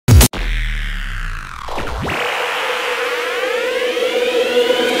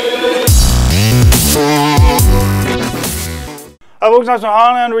folks, that's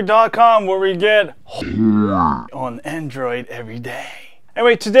HighOnAndroid.com, where we get on Android every day.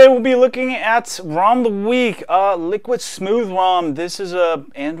 Anyway, today we'll be looking at ROM of the week, LiquidSmooth ROM. This is a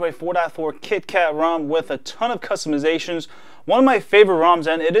Android 4.4 KitKat ROM with a ton of customizations. One of my favorite ROMs,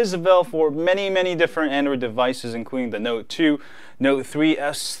 and it is available for many different Android devices, including the Note 2, Note 3,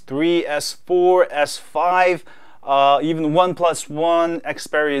 S3, S4, S5, even OnePlus One,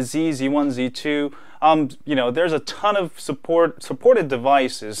 Xperia Z, Z1, Z2. You know, there's a ton of supported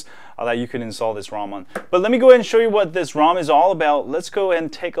devices that you can install this ROM on. But let me go ahead and show you what this ROM is all about. Let's go ahead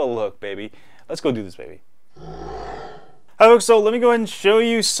and take a look, baby. Let's go do this, baby. Alright, folks, so let me go ahead and show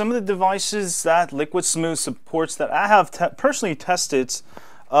you some of the devices that LiquidSmooth supports that I have personally tested.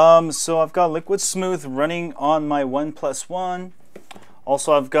 So I've got LiquidSmooth running on my OnePlus One.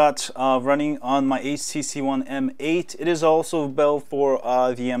 Also, I've got running on my HTC One M8. It is also available for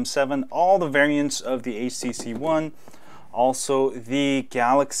the M7, all the variants of the HTC One. Also, the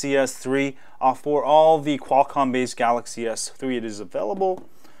Galaxy S3. For all the Qualcomm-based Galaxy S3, it is available.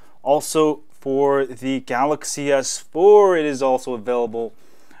 Also, for the Galaxy S4, it is also available.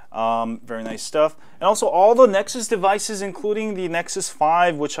 Very nice stuff. And also, all the Nexus devices, including the Nexus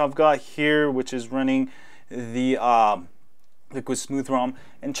 5, which I've got here, which is running the LiquidSmooth ROM.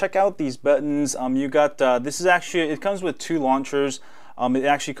 And check out these buttons. You got this is actually, it comes with two launchers. It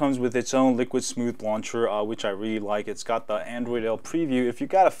actually comes with its own LiquidSmooth launcher, which I really like. It's got the Android L preview. If you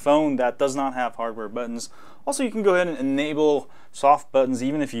got a phone that does not have hardware buttons, also you can go ahead and enable soft buttons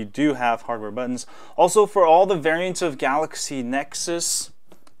even if you do have hardware buttons. Also, for all the variants of Galaxy Nexus,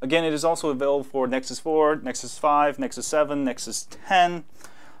 again, it is also available for Nexus 4, Nexus 5, Nexus 7, Nexus 10.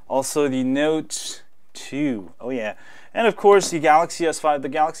 Also the Note 2. Oh yeah. And of course the Galaxy S5. The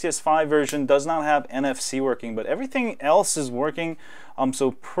Galaxy S5 version does not have NFC working, but everything else is working.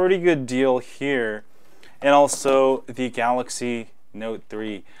 So pretty good deal here. And also the Galaxy Note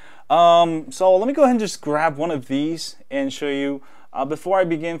 3. So let me go ahead and just grab one of these and show you. Before I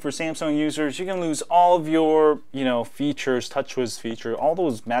begin, for Samsung users, you can lose all of your, features, TouchWiz feature, all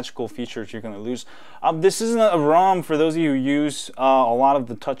those magical features you're going to lose. This isn't a ROM for those of you who use a lot of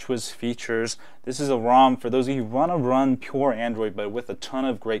the TouchWiz features. This is a ROM for those of you who want to run pure Android, but with a ton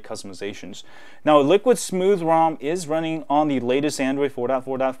of great customizations. Now, LiquidSmooth ROM is running on the latest Android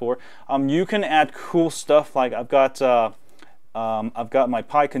 4.4.4. You can add cool stuff like I've got my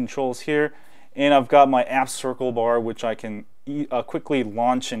Pi controls here, and I've got my app circle bar, which I can quickly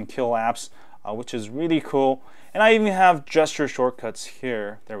launch and kill apps, which is really cool. And I even have gesture shortcuts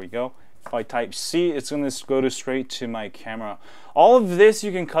here. There we go. If I type C, it's going to go straight to my camera. All of this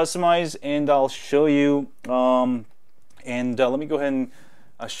you can customize, and I'll show you. Let me go ahead and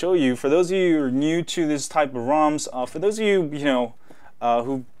show you. For those of you who are new to this type of ROMs, for those of you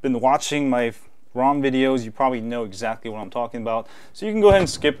who've been watching my ROM videos, you probably know exactly what I'm talking about. So you can go ahead and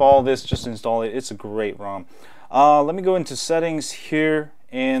skip all this, just install it. It's a great ROM. Let me go into settings here,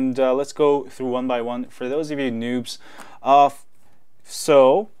 and let's go through one by one. For those of you noobs,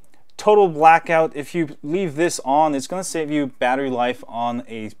 so total blackout, if you leave this on, it's going to save you battery life on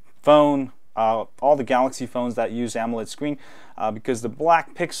a phone, all the Galaxy phones that use AMOLED screen, because the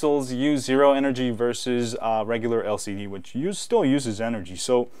black pixels use zero energy versus regular LCD, which still uses energy.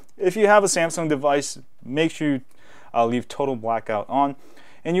 So if you have a Samsung device, make sure you leave total blackout on.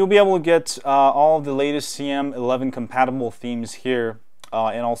 And you'll be able to get all of the latest CM11 compatible themes here.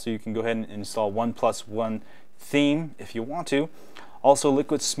 And also you can go ahead and install OnePlus One theme if you want to. Also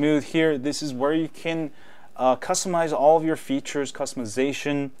LiquidSmooth here. This is where you can customize all of your features,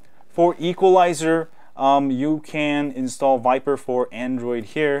 customization. For Equalizer, you can install Viper for Android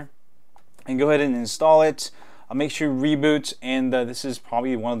here. And go ahead and install it. Make sure you reboot. And this is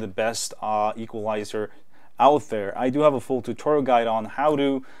probably one of the best Equalizer out there. I do have a full tutorial guide on how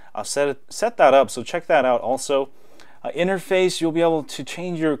to set that up, so check that out. Also, interface, you'll be able to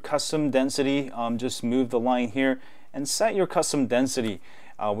change your custom density. Just move the line here and set your custom density,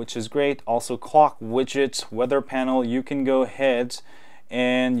 which is great. Also, clock widget, weather panel, you can go ahead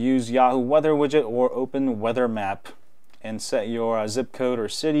and use Yahoo Weather widget or open weather map and set your zip code or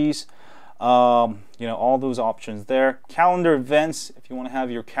cities. All those options there. Calendar events, if you want to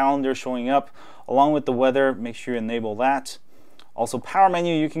have your calendar showing up along with the weather, make sure you enable that. Also, power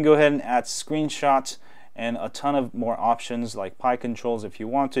menu, you can go ahead and add screenshots and a ton of more options like Pi controls if you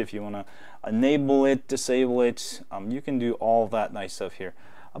want to. If you want to enable it, disable it, you can do all that nice stuff here.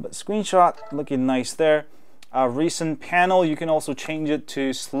 But screenshot looking nice there. Recent panel, you can also change it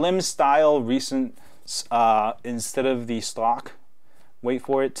to slim style recent instead of the stock. Wait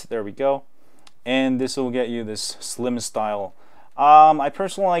for it. There we go. And this will get you this slim style. I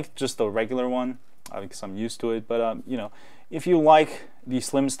personally like just the regular one because I'm used to it, but if you like the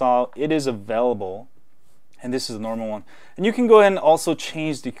slim style, it is available. And this is the normal one. And you can go ahead and also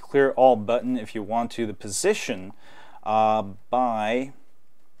change the clear all button if you want to, the position, by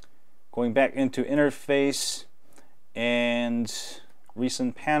going back into interface and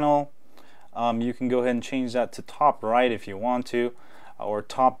recent panel. You can go ahead and change that to top right if you want to, or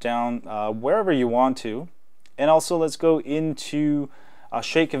top down, wherever you want to. And also let's go into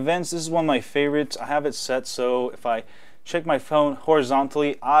shake events. This is one of my favorites. I have it set so if I shake my phone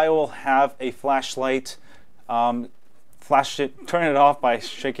horizontally, I will have a flashlight flash it, turn it off by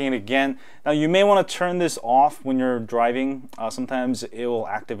shaking it again. Now you may want to turn this off when you're driving. Sometimes it will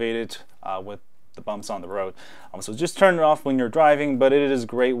activate it with the bumps on the road. So just turn it off when you're driving, but it is a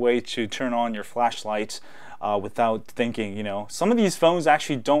great way to turn on your flashlights without thinking. You know, some of these phones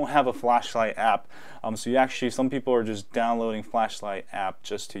actually don't have a flashlight app. So some people are just downloading flashlight app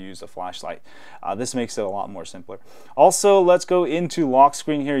just to use a flashlight. This makes it a lot more simpler. Also, let's go into lock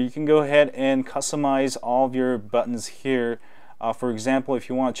screen here. You can go ahead and customize all of your buttons here. For example, if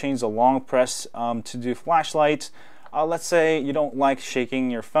you want to change the long press to do flashlight, let's say you don't like shaking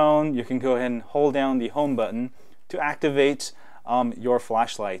your phone, you can go ahead and hold down the home button to activate your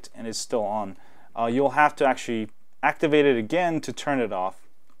flashlight, and it's still on. You'll have to actually activate it again to turn it off,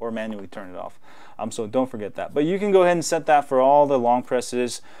 or manually turn it off. So don't forget that. But you can go ahead and set that for all the long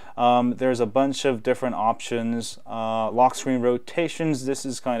presses. There's a bunch of different options. Lock screen rotations, this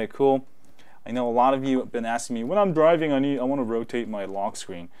is kind of cool. I know a lot of you have been asking me, when I'm driving, I want to rotate my lock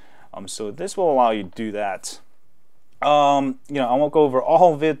screen. So this will allow you to do that. You know, I won't go over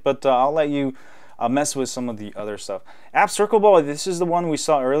all of it, but I'll let you mess with some of the other stuff. App Circle Ball, this is the one we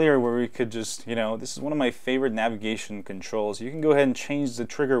saw earlier where we could just, you know, this is one of my favorite navigation controls. You can go ahead and change the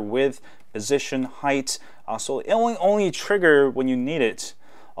trigger width, position, height, so it only trigger when you need it.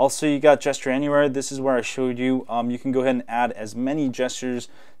 Also, you got Gesture Anywhere. This is where I showed you. You can go ahead and add as many gestures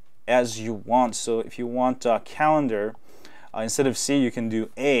as you want. So if you want calendar, instead of C, you can do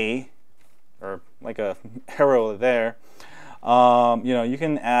A, or like a arrow there. You know, you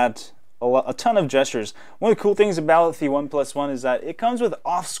can add a ton of gestures. One of the cool things about the OnePlus One is that it comes with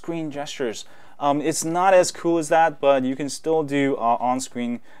off-screen gestures. It's not as cool as that, but you can still do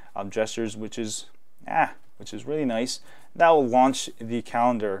on-screen gestures, which is really nice. That will launch the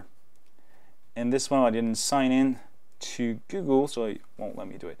calendar. And this one I didn't sign in to Google, so it won't let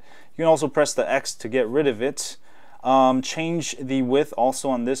me do it. You can also press the X to get rid of it. Change the width also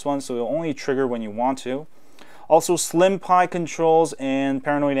on this one, so it'll only trigger when you want to. Also, Slim Pi controls and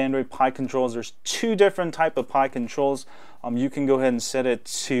Paranoid Android Pi controls. There's two different type of Pi controls. You can go ahead and set it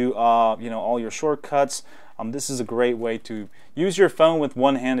to you know, all your shortcuts. This is a great way to use your phone with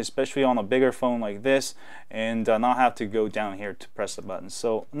one hand, especially on a bigger phone like this, and not have to go down here to press the buttons.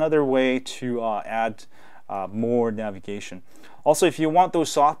 So another way to add more navigation. Also, if you want those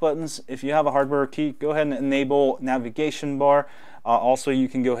soft buttons, if you have a hardware key, go ahead and enable navigation bar. Also, you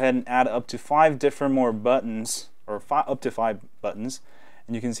can go ahead and add up to 5 different more buttons, or up to 5 buttons.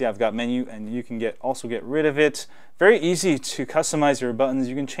 And you can see I've got menu, and you can also get rid of it. Very easy to customize your buttons.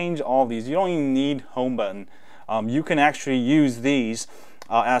 You can change all these. You don't even need home button. You can actually use these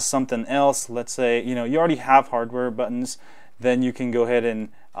as something else. Let's say, you know, you already have hardware buttons, then you can go ahead and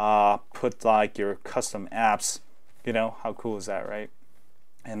put like your custom apps. You know, how cool is that, right?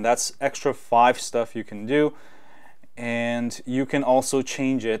 And that's extra 5 stuff you can do. And you can also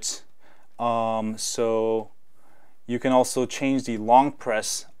change it. So you can also change the long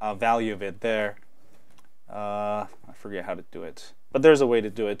press value of it there. I forget how to do it, but there's a way to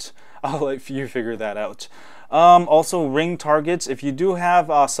do it. I'll let you figure that out. Also, ring targets. If you do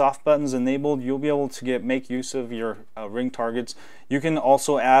have soft buttons enabled, you'll be able to make use of your ring targets. You can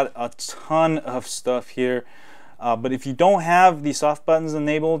also add a ton of stuff here. But if you don't have the soft buttons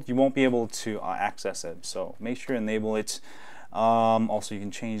enabled, you won't be able to access it. So make sure you enable it. Also, you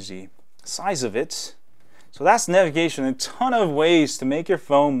can change the size of it. So that's navigation. A ton of ways to make your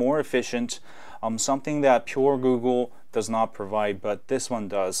phone more efficient. Something that pure Google does not provide, but this one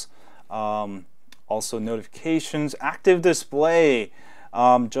does. Also, notifications, active display.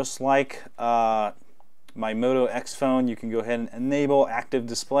 Just like my Moto X phone, you can go ahead and enable active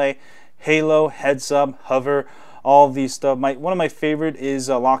display. Halo, heads up, hover, all of these stuff. One of my favorite is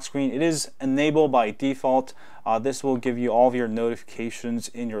lock screen. It is enabled by default. This will give you all of your notifications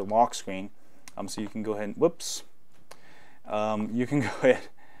in your lock screen. So you can go ahead and, whoops. You can go ahead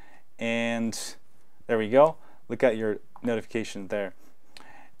and, there we go. Look at your notification there.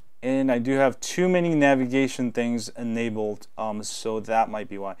 And I do have too many navigation things enabled, so that might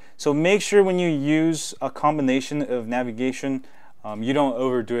be why. So make sure when you use a combination of navigation, you don't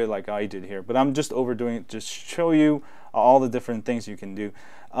overdo it like I did here, but I'm just overdoing it to show you all the different things you can do.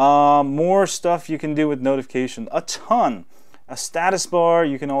 More stuff you can do with notification, a ton. A status bar,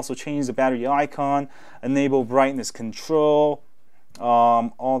 you can also change the battery icon, enable brightness control,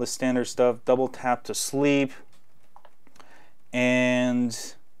 all the standard stuff, double tap to sleep,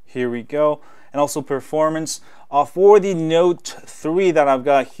 and here we go. And also performance. For the Note 3 that I've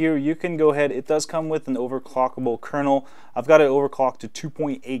got here, you can go ahead, it does come with an overclockable kernel. I've got it overclocked to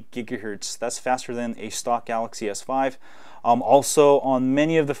 2.8 gigahertz. That's faster than a stock Galaxy S5. Also, on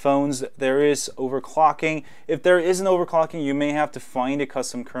many of the phones, there is overclocking. If there isn't overclocking, you may have to find a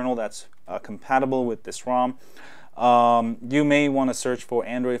custom kernel that's compatible with this ROM. You may want to search for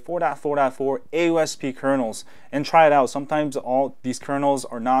Android 4.4.4 AOSP kernels and try it out. Sometimes all these kernels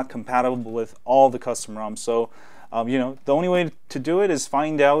are not compatible with all the custom ROMs. So, you know, the only way to do it is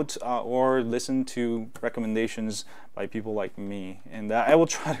find out or listen to recommendations by people like me. And I will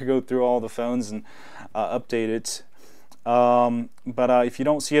try to go through all the phones and update it. But if you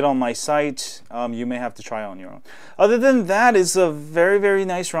don't see it on my site, you may have to try it on your own. Other than that, it's a very, very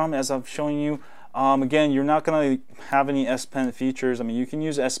nice ROM, as I've shown you. Again, you're not going to have any S Pen features. I mean,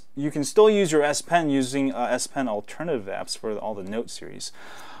 you can still use your S Pen using S Pen alternative apps for all the Note series.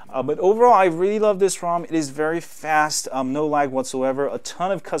 But overall, I really love this ROM. It is very fast, no lag whatsoever, a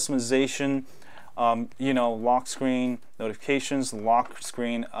ton of customization. You know, lock screen notifications, lock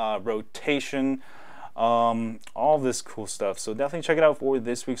screen rotation, all this cool stuff. So definitely check it out for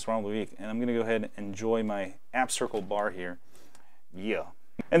this week's ROM of the week. And I'm gonna go ahead and enjoy my app circle bar here. Yeah.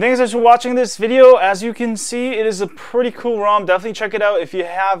 And thanks guys for watching this video. As you can see, it is a pretty cool ROM. Definitely check it out. If you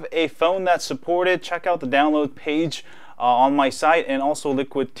have a phone that's supported, check out the download page on my site and also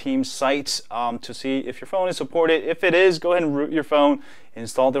Liquid Team's sites to see if your phone is supported. If it is, go ahead and root your phone,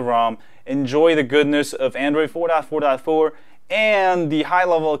 install the ROM, enjoy the goodness of Android 4.4.4 and the high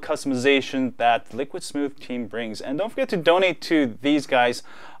level of customization that LiquidSmooth Team brings. And don't forget to donate to these guys.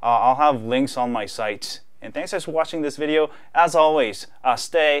 I'll have links on my site. And thanks guys for watching this video. As always,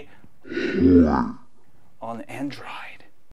 stay on Android.